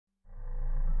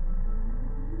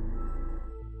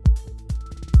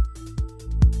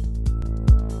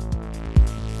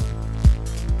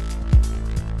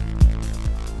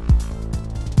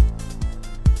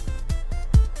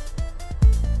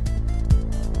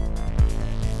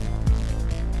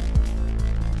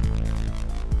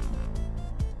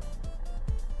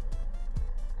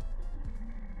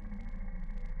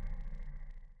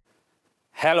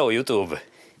Hello YouTube!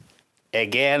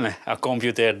 Again a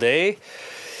computer day,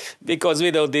 because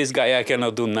without this guy I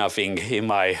cannot do nothing in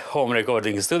my home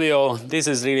recording studio. This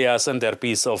is really a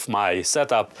centerpiece of my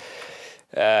setup.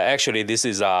 Actually this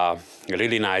is a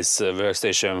really nice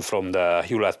workstation from the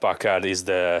Hewlett-Packard. Is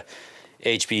the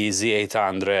HP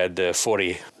Z800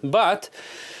 40. But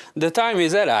the time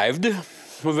is arrived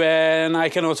when I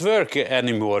cannot work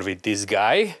anymore with this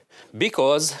guy,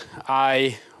 because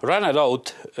I ran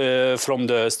out from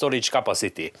the storage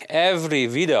capacity. Every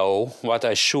video what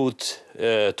I shoot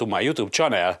to my YouTube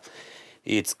channel,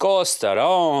 it costs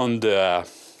around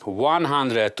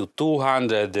 100 to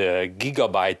 200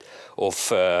 gigabyte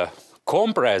of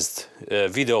compressed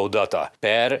video data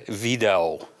per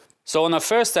video. So on the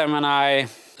first time when I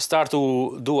start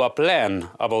to do a plan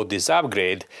about this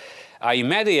upgrade, I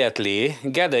immediately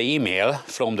get an email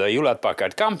from the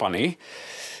Hewlett-Packard company.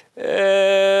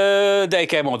 They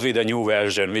came out with a new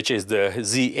version, which is the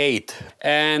Z8,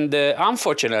 and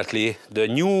unfortunately the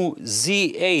new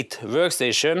Z8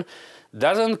 workstation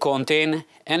doesn't contain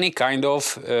any kind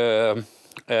of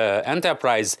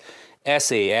enterprise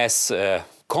SAS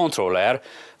controller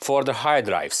for the hard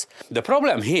drives. The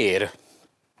problem here,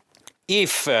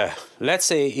 if let's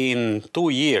say in 2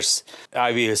 years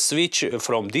I will switch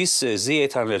from this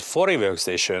Z840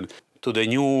 workstation to the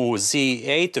new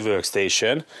Z8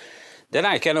 workstation, then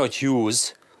I cannot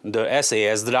use the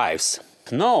SAS drives.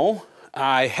 Now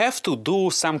I have to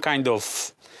do some kind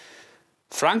of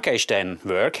Frankenstein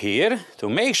work here to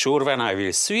make sure when I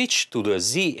will switch to the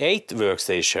Z8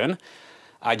 workstation,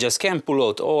 I just can pull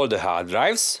out all the hard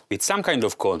drives with some kind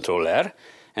of controller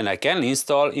and I can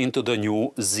install into the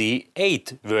new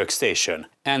Z8 workstation.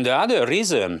 And the other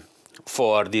reason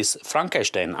for this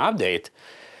Frankenstein update,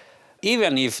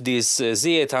 even if this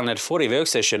Z840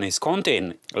 workstation is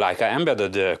contained like an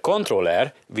embedded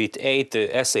controller with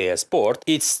 8 SAS ports,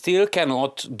 it still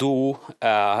cannot do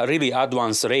really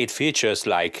advanced RAID features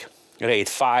like RAID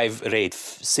 5, RAID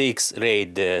 6,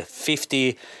 RAID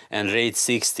 50 and RAID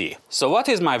 60. So what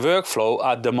is my workflow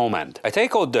at the moment? I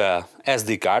take out the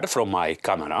SD card from my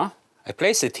camera, I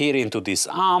place it here into this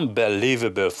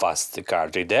unbelievable fast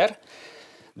card reader.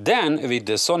 Then with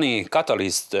the Sony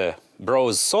Catalyst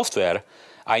Browse software,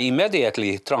 I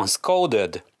immediately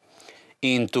transcoded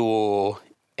into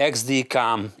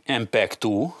XDCAM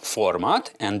MPEG-2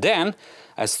 format, and then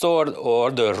I stored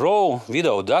all the raw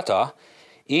video data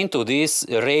into this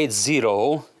RAID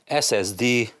 0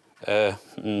 SSD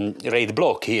RAID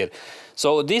block here.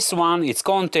 So this one, it's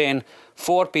contain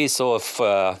 4 pieces of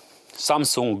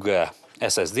Samsung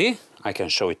SSD. I can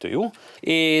show it to you.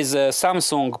 Is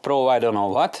Samsung Pro, I don't know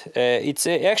what. It's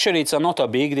not a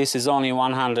big, this is only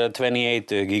 128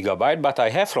 gigabyte, but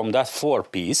I have from that 4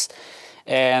 piece.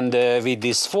 And with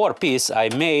this 4 piece, I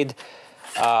made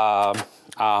a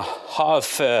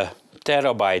half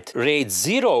terabyte RAID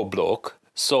 0 block.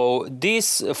 So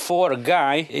this 4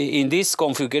 guy in this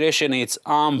configuration, it's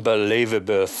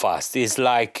unbelievable fast. It's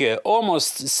like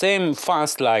almost same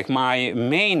fast like my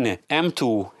main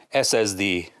M2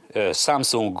 SSD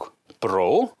Samsung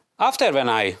Pro. After when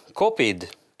I copied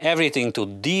everything to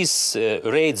these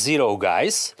RAID 0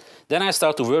 guys, then I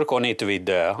start to work on it with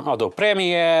Adobe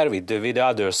Premiere, with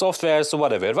other softwares,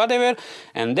 whatever.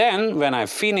 And then when I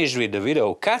finish with the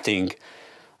video cutting,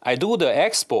 I do the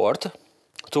export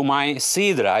to my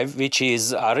C drive, which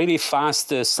is a really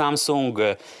fast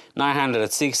Samsung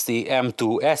 960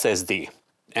 M2 SSD.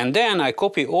 And then I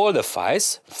copy all the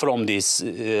files from this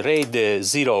RAID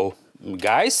 0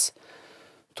 guys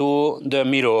to the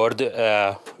mirrored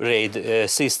RAID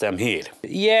system here.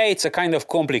 Yeah, it's a kind of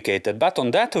complicated, but on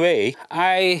that way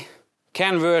I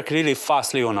can work really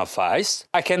fastly on a files.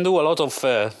 I can do a lot of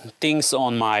things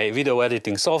on my video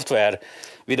editing software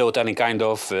without any kind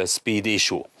of speed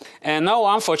issue. And now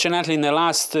unfortunately in the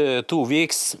last 2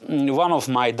 weeks, one of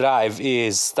my drive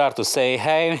is start to say,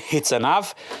 hey, it's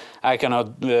enough, I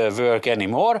cannot work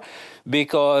anymore,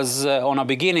 because on the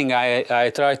beginning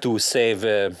I tried to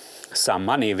save some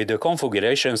money with the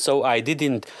configuration, so I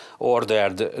didn't order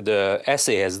the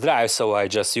SAS drive, so I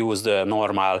just used the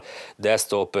normal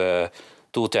desktop 2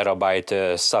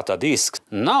 terabyte SATA disk.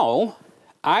 Now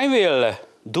I will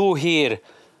do here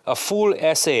a full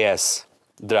SAS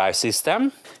drive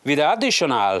system with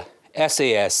additional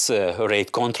SAS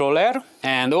RAID controller,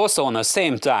 and also on the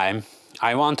same time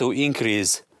I want to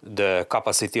increase the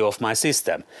capacity of my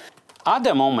system. At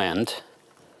the moment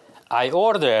I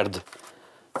ordered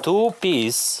 2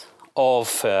 pieces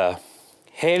of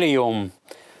Helium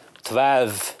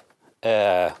 12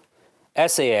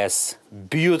 SAS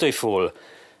beautiful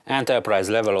enterprise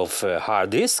level of hard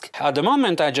disk. At the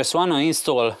moment I just want to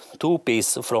install 2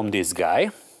 pieces from this guy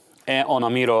on a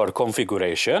mirror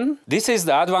configuration. This is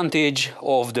the advantage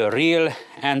of the real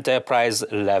enterprise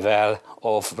level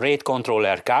of RAID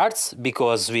controller cards,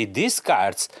 because with these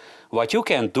cards what you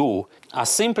can do is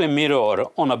simply mirror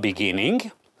on a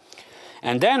beginning,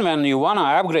 and then when you want to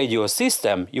upgrade your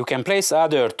system you can place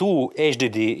other 2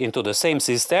 HDD into the same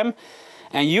system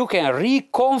and you can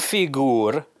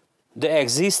reconfigure the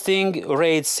existing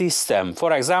RAID system.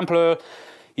 For example,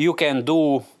 you can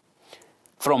do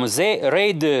from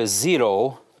RAID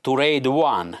 0 to RAID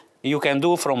 1. You can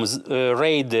do from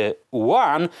RAID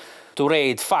 1 to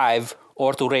RAID 5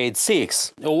 or to RAID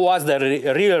 6. What's the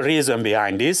real reason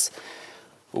behind this?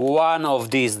 One of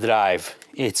these drive,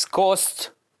 it's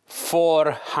cost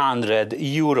 400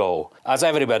 euro. As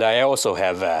everybody, I also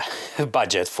have a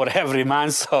budget for every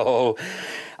month, so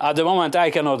at the moment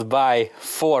I cannot buy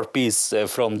 4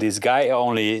 pieces from this guy,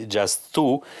 only just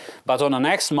 2, but on the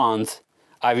next month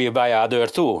I will buy other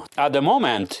 2. At the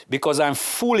moment, because I'm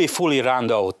fully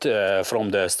run out from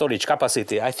the storage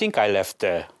capacity, I think I left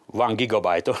 1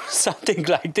 gigabyte or something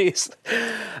like this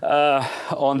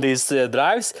on these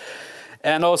drives.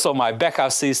 And also my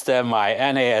backup system, my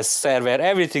NAS server,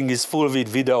 everything is full with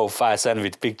video files and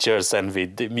with pictures and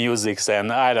with music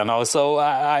and I don't know. So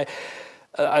I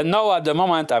know at the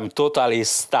moment I'm totally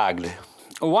stuck.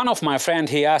 One of my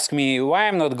friends, he asked me why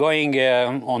I'm not going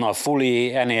on a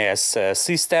fully NAS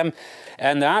system,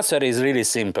 and the answer is really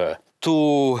simple.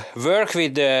 To work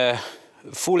with the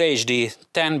Full HD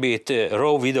 10-bit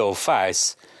raw video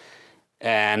files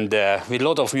and with a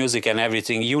lot of music and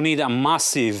everything, you need a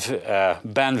massive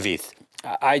bandwidth.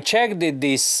 I checked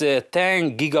this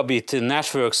 10 gigabit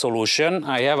network solution.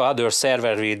 I have other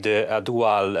server with a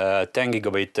dual 10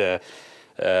 gigabit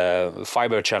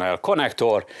fiber channel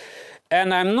connector,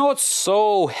 and I'm not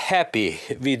so happy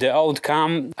with the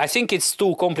outcome. I think it's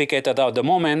too complicated at the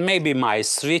moment. Maybe my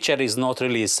switcher is not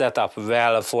really set up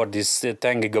well for this 10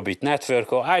 gigabit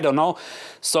network, or I don't know.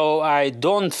 So I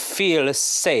don't feel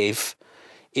safe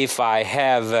if I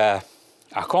have a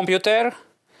computer,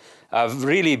 a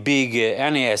really big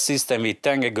NAS system with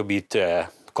 10 gigabit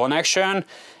connection,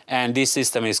 and this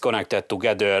system is connected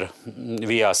together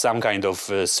via some kind of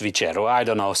switcher, or I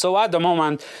don't know. So at the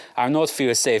moment I not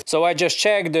feel safe. So I just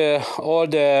checked all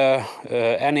the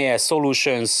NAS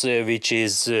solutions which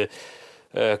is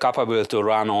capable to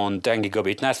run on 10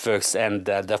 gigabit networks, and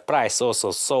the price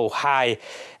also so high,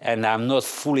 and I'm not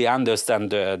fully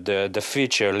understand the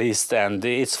feature list, and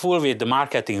it's full with the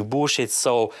marketing bullshit.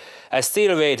 So I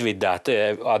still wait with that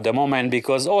at the moment,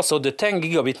 because also the 10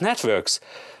 gigabit networks,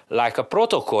 like a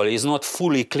protocol, is not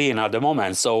fully clean at the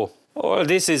moment. So all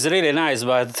this is really nice,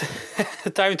 but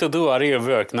time to do a real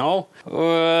work, no?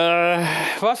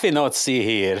 What we not see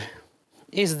here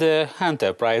is the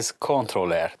enterprise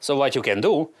controller. So what you can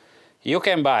do, you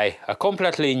can buy a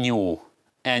completely new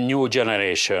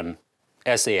generation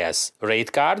SAS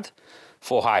RAID card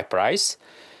for high price,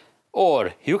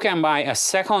 or you can buy a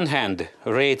second-hand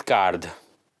RAID card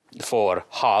for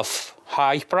half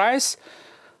high price,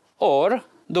 or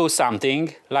do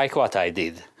something like what I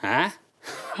did. Huh?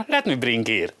 Let me bring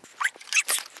here.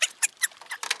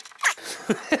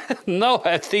 No,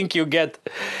 I think you get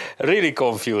really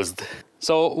confused.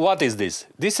 So what is this?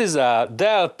 This is a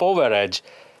DELL PowerEdge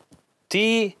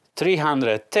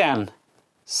T310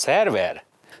 server.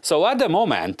 So at the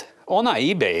moment on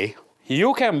eBay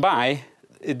you can buy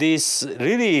these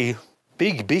really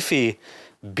big, beefy,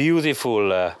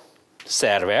 beautiful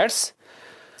servers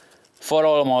for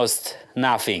almost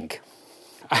nothing.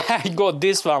 I got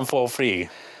this one for free.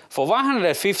 For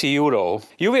 150 euro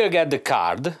you will get the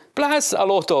card plus a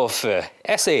lot of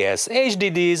SAS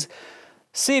HDDs,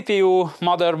 CPU,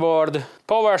 motherboard,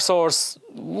 power source,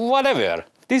 whatever.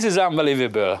 This is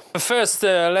unbelievable. First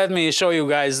let me show you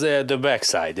guys the back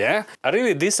side. A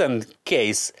really decent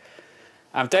case.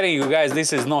 I'm telling you guys,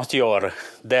 this is not your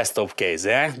desktop case.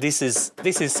 This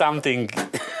is something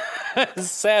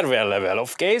server level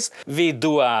of case with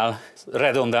dual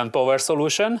redundant power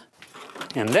solution.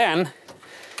 And then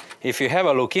if you have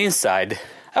a look inside,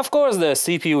 of course the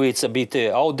CPU is a bit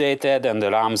outdated and the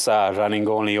RAMs are running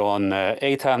only on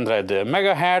 800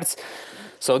 megahertz.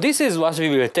 So this is what we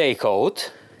will take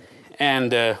out,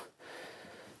 and here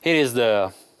is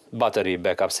the battery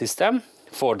backup system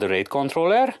for the RAID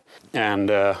controller, and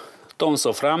tons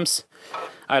of RAMs.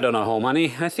 I don't know how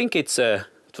many. I think it's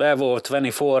 12 or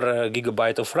 24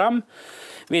 gigabyte of RAM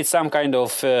with some kind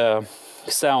of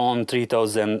Xeon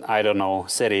 3000, I don't know,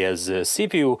 series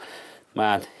CPU.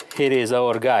 But here is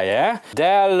our guy,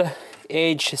 DELL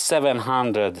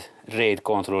H700 RAID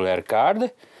controller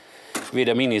card. with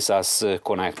a mini SAS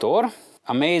connector.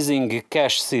 Amazing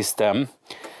cache system.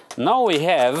 Now we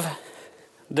have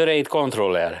the RAID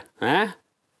controller.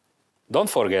 Don't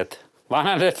forget,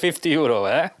 150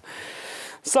 euro.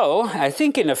 So I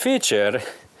think in the future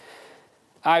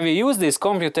I will use this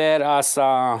computer as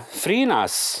a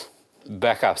FreeNAS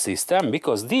backup system,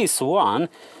 because this one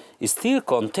is still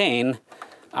contain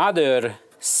other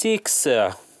 6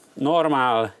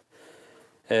 normal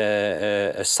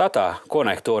SATA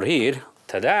connector here.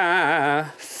 Ta-da!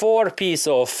 4 piece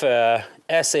of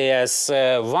SAS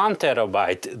 1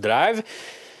 terabyte drive,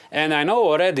 and I know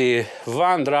already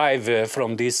one drive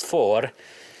from these 4.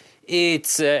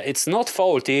 It's not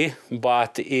faulty,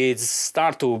 but it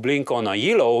starts to blink on a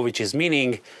yellow, which is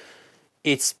meaning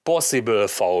it's possible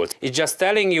fault. It's just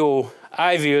telling you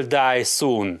I will die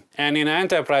soon, and in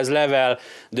enterprise level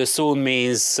the soon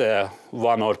means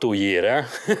 1 or 2 years,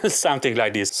 something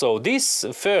like this. So this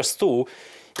first 2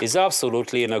 is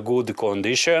absolutely in a good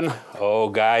condition. Oh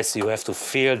guys, you have to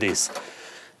feel this.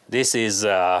 This is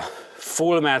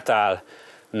full metal,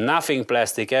 nothing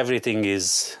plastic, everything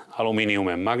is aluminum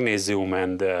and magnesium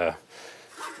and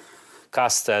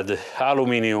casted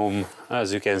aluminum,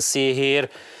 as you can see here.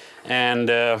 And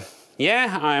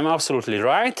yeah, I'm absolutely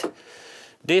right.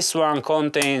 This one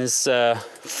contains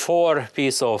 4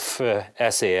 pieces of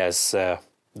SAS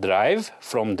drive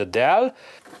from the DELL.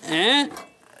 And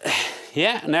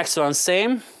yeah, next one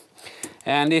same.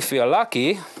 And if you're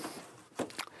lucky,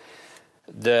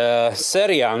 the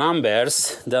serial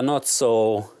numbers, they're not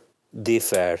so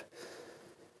different.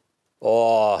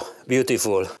 Oh,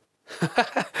 beautiful.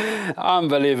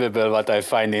 Unbelievable what I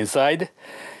find inside.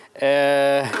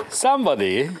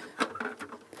 Somebody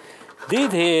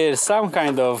did here some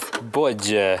kind of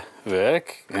bodge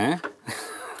work.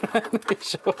 Let me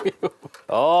show you.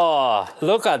 Oh,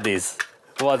 look at this,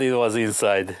 what it was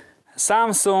inside.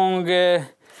 Samsung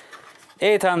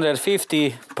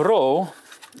 850 Pro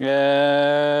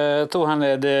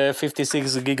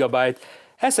 256 gigabyte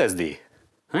SSD.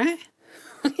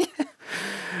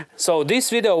 So this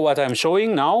video what I'm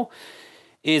showing now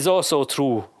is also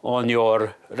true on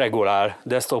your regular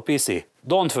desktop PC.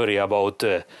 Don't worry about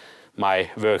my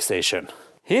workstation.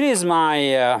 Here is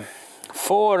my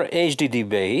 4 HDD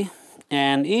bay,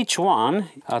 and each one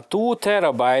a 2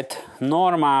 terabyte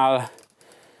normal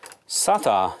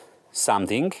SATA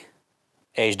something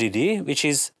HDD, which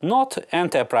is not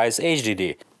enterprise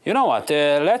HDD. You know what,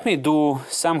 let me do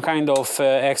some kind of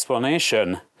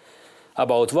explanation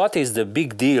about what is the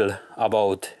big deal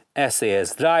about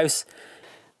SAS drives.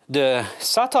 The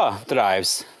SATA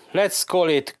drives, let's call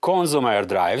it consumer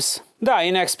drives, they are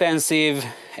inexpensive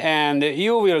and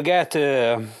you will get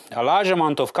a large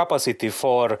amount of capacity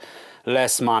for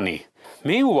less money.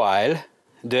 Meanwhile,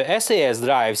 the SAS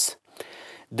drives,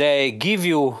 they give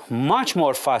you much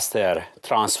more faster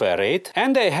transfer rate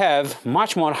and they have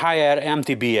much more higher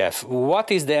MTBF.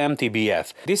 What is the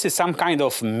MTBF? This is some kind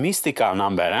of mystical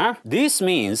number. This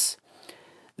means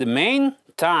the main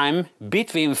time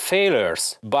between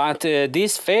failures, but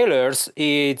these failures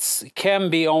can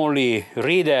be only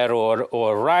reader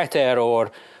or writer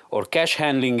or cache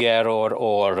handling error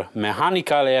or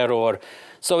mechanical error.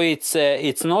 So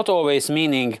it's not always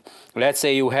meaning, let's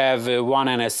say you have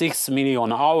 1.6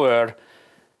 million hours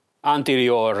until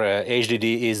your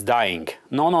HDD is dying.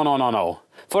 No.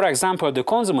 For example, the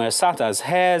consumer SATAs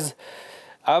has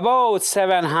about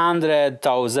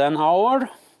 700,000 hours,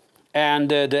 and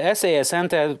the SAS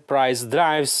enterprise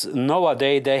drives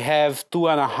nowadays they have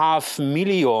 2.5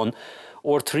 million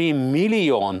or 3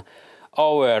 million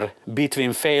hours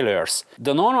between failures.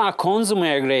 The normal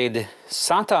consumer grade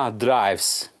SATA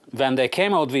drives, when they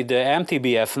came out with the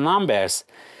MTBF numbers,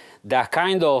 they're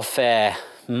kind of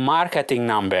marketing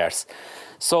numbers.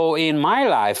 So in my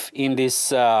life, in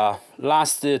this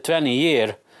last 20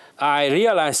 years, I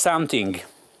realized something.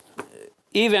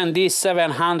 Even this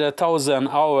 700,000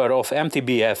 hours of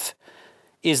MTBF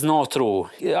is not true.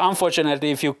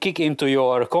 Unfortunately, if you kick into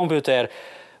your computer,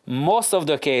 most of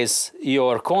the case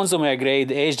your consumer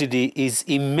grade HDD is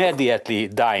immediately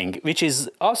dying, which is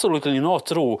absolutely not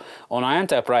true on an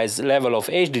enterprise level of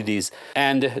HDDs.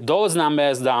 And those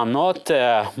numbers are not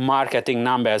marketing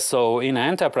numbers, so in an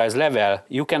enterprise level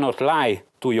you cannot lie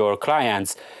to your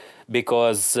clients,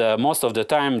 because most of the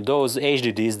time those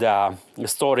HDDs are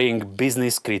storing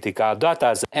business critical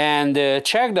data. And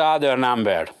check the other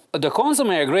number. The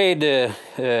consumer grade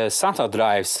SATA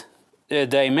drives,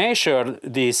 they measure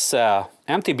this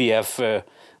MTBF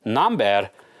number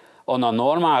on a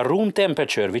normal room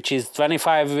temperature, which is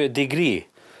 25 degrees,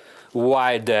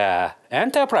 while the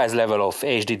enterprise level of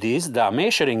HDDs, they are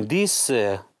measuring this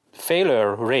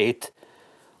failure rate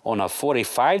on a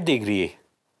 45-degree.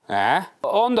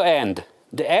 On the end,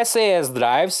 the SAS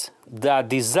drives that are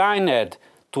designed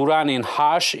to run in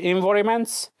harsh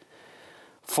environments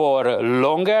for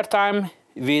longer time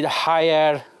with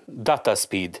higher data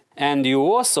speed. And you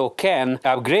also can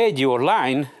upgrade your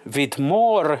line with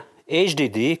more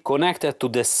HDD connected to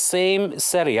the same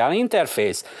serial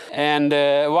interface. And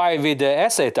while with the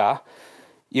SATA,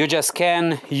 you just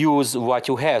can use what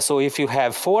you have. So if you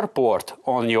have 4 ports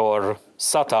on your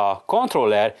SATA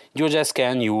controller, you just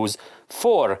can use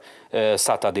 4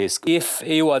 SATA disks. If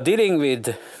you are dealing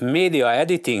with media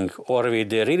editing or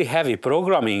with really heavy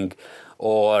programming,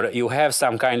 or you have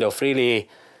some kind of really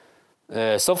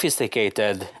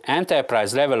sophisticated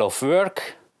enterprise level of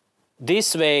work,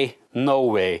 this way, no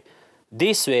way.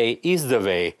 This way is the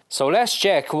way. So let's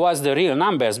check what's the real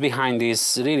numbers behind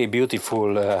this really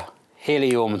beautiful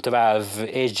Helium 12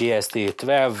 HGST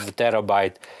 12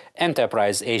 terabyte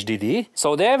enterprise HDD.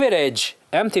 So the average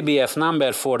MTBF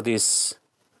number for these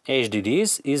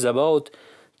HDDs is about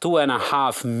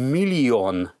 2.5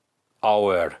 million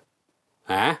hours.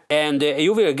 And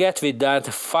you will get with that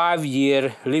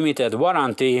 5-year limited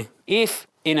warranty. If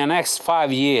in the next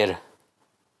 5 years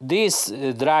these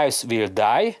drives will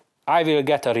die, I will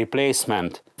get a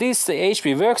replacement. This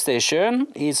HP workstation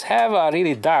have a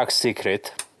really dark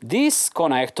secret. This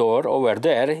connector over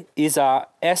there is a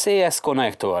SAS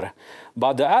connector,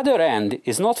 but the other end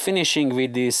is not finishing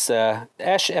with this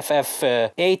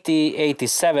HFF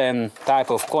 8087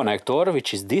 type of connector,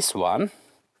 which is this one.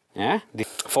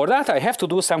 For that I have to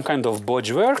do some kind of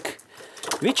bodge work,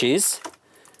 which is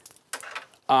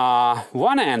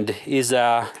one end is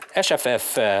a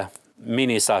HFF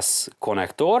mini SAS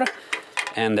connector,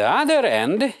 and the other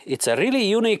end it's a really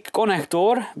unique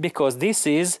connector because this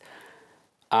is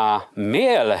a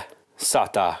male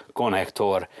SATA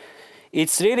connector.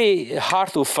 It's really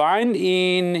hard to find.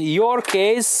 In your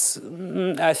case,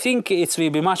 I think it will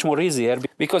be much more easier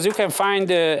because you can find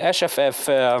the HFF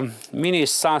mini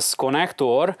SAS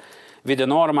connector with a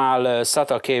normal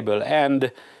SATA cable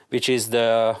end, which is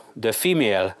the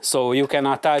female. So you can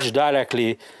attach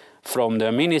directly from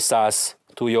the mini SAS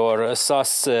to your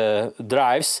SAS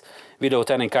drives without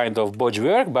any kind of bodge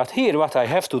work. But here what I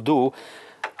have to do,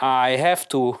 I have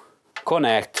to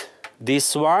connect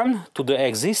this one to the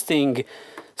existing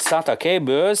SATA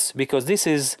cables, because this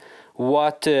is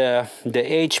what the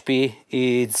HP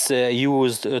is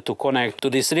used to connect to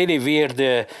this really weird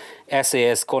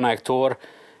SAS connector,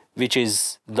 which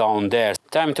is down there.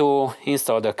 Time to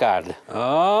install the card.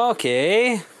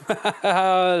 Okay,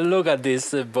 look at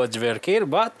this bodge work here,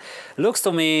 but looks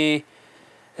to me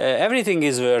everything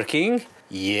is working.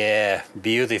 Yeah,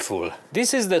 beautiful.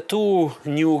 This is the 2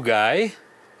 new guy,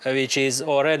 which is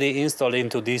already installed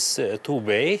into this 2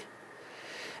 bay.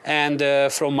 And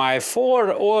from my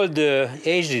 4 old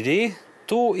HDD,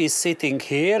 2 is sitting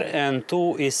here and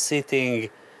 2 is sitting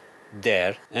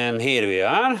there. And here we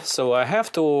are. So I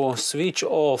have to switch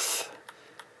off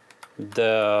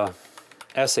the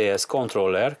SAS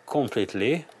controller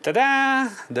completely. Ta-da!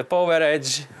 The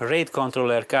PowerEdge RAID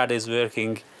controller card is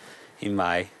working in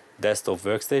my desktop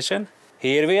workstation.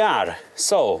 Here we are.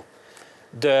 So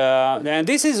and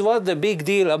this is what the big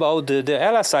deal about the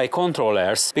LSI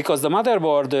controllers, because the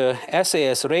motherboard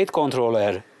SAS RAID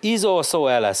controller is also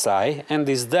LSI, and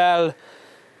this DELL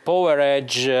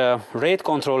PowerEdge RAID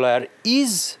controller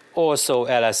is also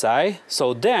LSI.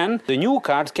 So then the new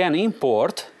card can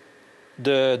import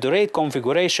the RAID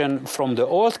configuration from the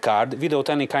old card without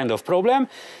any kind of problem,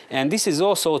 and this is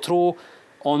also true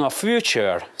on a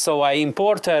future. So I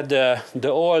imported the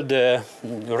old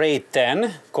RAID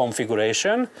 10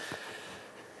 configuration,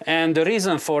 and the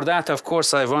reason for that, of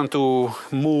course, I want to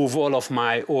move all of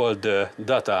my old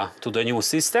data to the new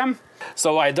system.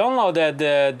 So I downloaded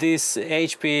this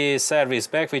HP service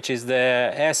pack, which is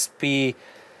the SP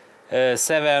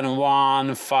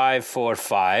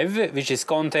 71545, which is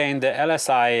contained the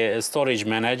LSI storage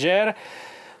manager,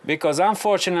 because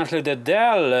unfortunately the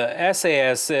DELL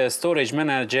SAS storage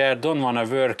manager don't want to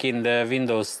work in the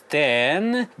Windows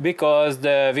 10 because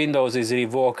the Windows is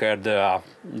revoked the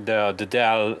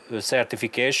DELL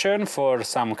certification for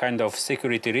some kind of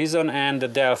security reason, and the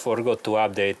DELL forgot to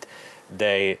update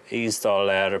the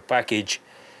installer package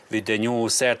with the new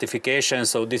certification.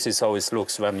 So this is how it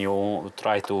looks when you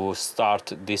try to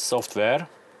start this software.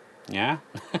 Yeah.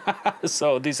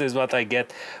 So this is what I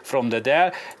get from the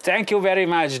DELL. Thank you very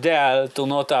much, DELL, to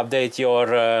not update your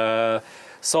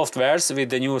softwares with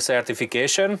the new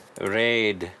certification.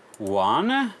 RAID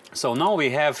 1. So now we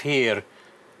have here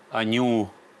a new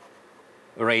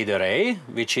RAID array,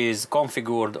 which is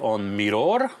configured on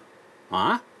mirror.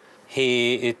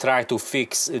 he tried to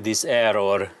fix this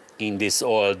error in this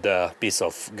old piece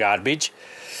of garbage,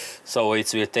 so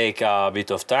it will take a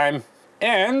bit of time.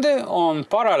 And on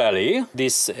parallelly,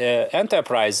 this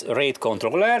enterprise RAID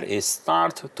controller is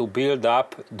start to build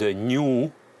up the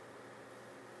new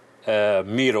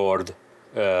mirrored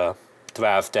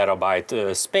 12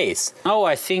 terabyte space. Now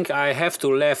I think I have to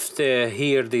left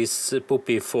here this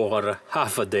puppy for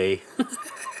half a day.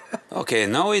 Okay,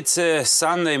 now it's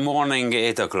Sunday morning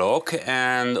 8 o'clock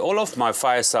and all of my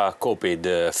files are copied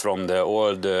from the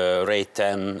old RAID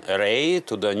 10 array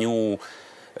to the new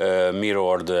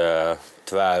mirrored 12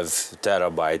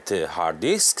 terabyte hard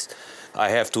disks. I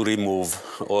have to remove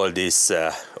all this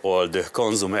old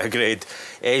consumer grade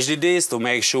HDDs to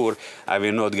make sure I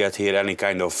will not get here any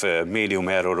kind of medium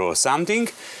error or something.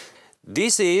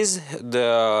 This is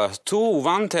the two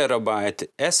 1 terabyte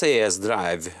SAS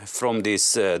drive from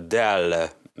this DELL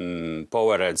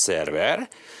powered server.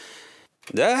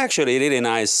 They're actually really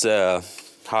nice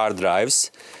hard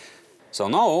drives. So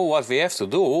now what we have to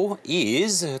do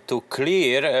is to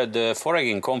clear the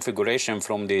foreign configuration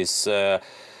from these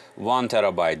 1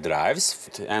 terabyte drives,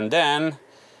 and then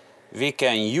we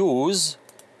can use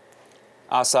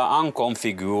as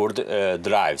unconfigured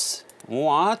drives.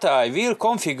 What I will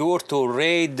configure to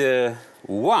RAID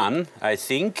 1, I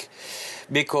think,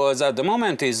 because at the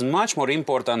moment is much more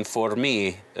important for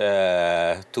me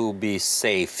to be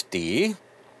safety.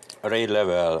 RAID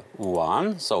level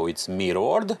 1, so it's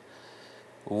mirrored,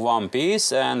 one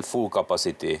piece and full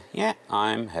capacity. Yeah,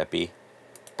 I'm happy.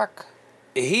 Pack.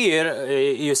 Here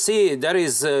you see there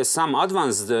is some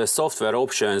advanced software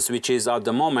options which is at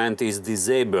the moment is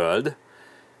disabled,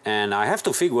 and I have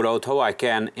to figure out how I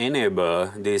can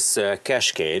enable this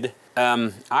cascade.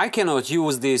 I cannot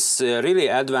use this really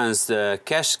advanced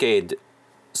cascade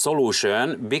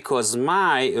solution because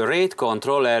my RAID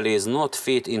controller is not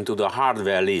fit into the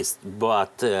hardware list,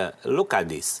 but look at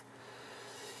this.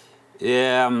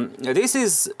 This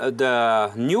is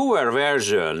the newer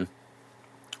version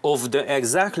of the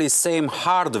exactly same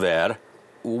hardware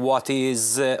what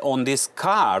is on this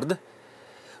card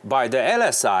by the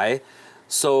LSI.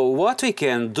 So what we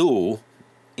can do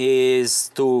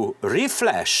is to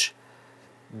reflash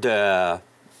the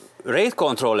RAID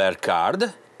controller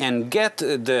card and get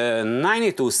the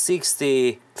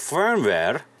 9260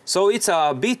 firmware. So it's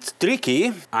a bit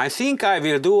tricky. I think I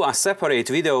will do a separate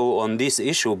video on this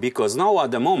issue because now at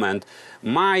the moment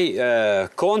my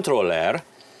controller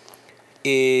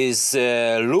is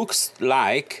looks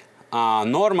like a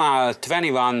normal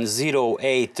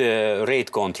 2108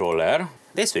 RAID controller.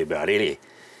 This will be a really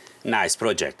nice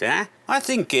project, eh? I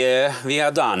think we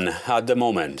are done at the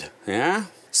moment, yeah?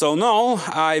 So now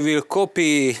I will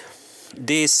copy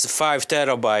this 5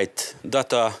 terabyte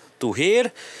data to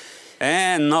here,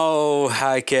 and now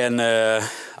I can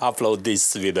upload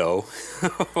this video,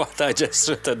 what I just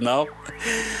shot now.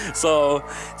 So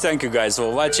thank you guys for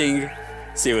watching.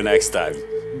 See you next time.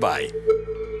 Bye.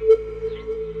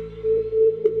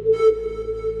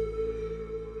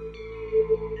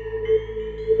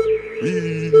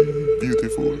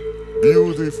 Beautiful,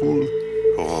 beautiful.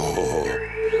 Oh,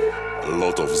 a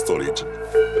lot of storage.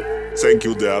 Thank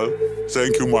you, Dell.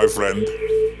 Thank you, my friend.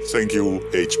 Thank you,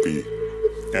 HP.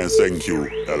 And thank you,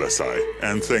 LSI.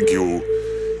 And thank you,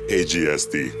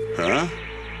 HGST, huh?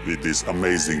 With this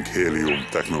amazing helium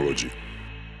technology.